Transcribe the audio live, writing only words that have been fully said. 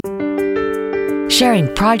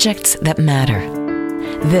sharing projects that matter.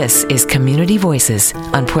 This is Community Voices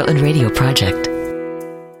on Portland Radio Project.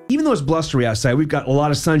 Even though it's blustery outside, we've got a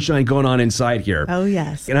lot of sunshine going on inside here. Oh,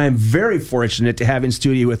 yes. And I'm very fortunate to have in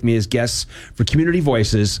studio with me as guests for Community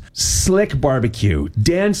Voices, Slick Barbecue.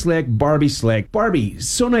 Dan Slick, Barbie Slick. Barbie,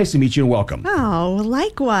 so nice to meet you and welcome. Oh,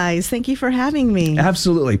 likewise. Thank you for having me.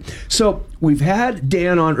 Absolutely. So we've had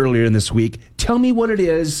Dan on earlier in this week. Tell me what it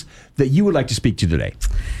is that you would like to speak to today.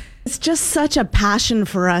 It's just such a passion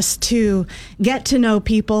for us to get to know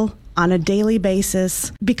people on a daily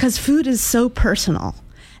basis because food is so personal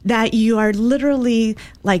that you are literally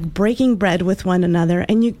like breaking bread with one another,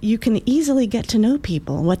 and you can easily get to know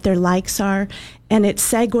people, what their likes are, and it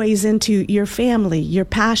segues into your family, your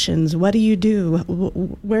passions. What do you do?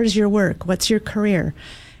 Where's your work? What's your career?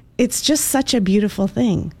 It's just such a beautiful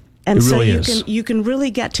thing. And it so really you can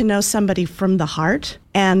really get to know somebody from the heart.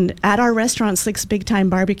 And at our restaurant, Slick's Big Time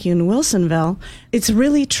Barbecue in Wilsonville, it's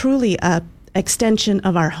really truly a extension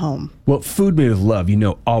of our home. Well, food made with love,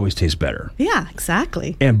 always tastes better. Yeah,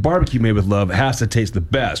 exactly. And barbecue made with love has to taste the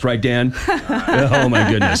best, right, Dan? Oh, my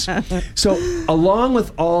goodness. So, along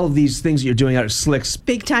with all of these things that you're doing out at Slick's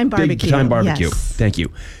Big Time Barbecue. Big Time Barbecue. Yes. Thank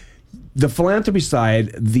you. The philanthropy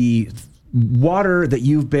side, the water that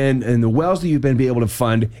you've been and the wells that you've been able to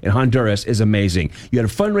fund in Honduras is amazing. You had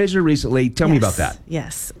a fundraiser recently. Tell me about that.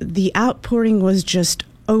 Yes. The outpouring was just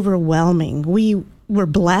overwhelming. We were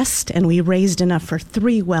blessed and we raised enough for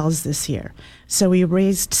 3 wells this year. So we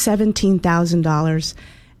raised $17,000.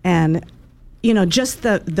 And, just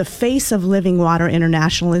the face of Living Water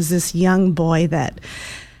International is this young boy that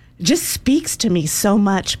just speaks to me so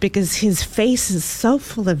much because his face is so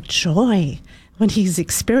full of joy when he's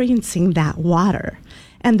experiencing that water.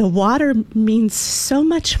 And the water means so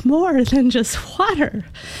much more than just water.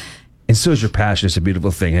 And so is your passion. It's a beautiful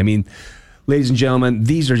thing. I mean, ladies and gentlemen,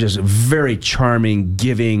 these are just very charming,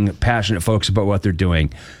 giving, passionate folks about what they're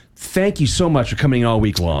doing. Thank you so much for coming all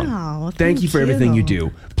week long. Oh, thank you for everything you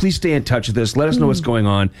do. Please stay in touch with us. Let us know what's going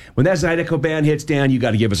on. When that Zydeco band hits down, you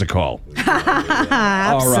got to give us a call.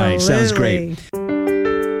 All right, sounds great.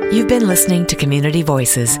 You've been listening to Community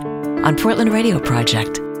Voices on Portland Radio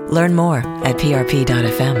Project. Learn more at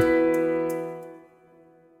prp.fm.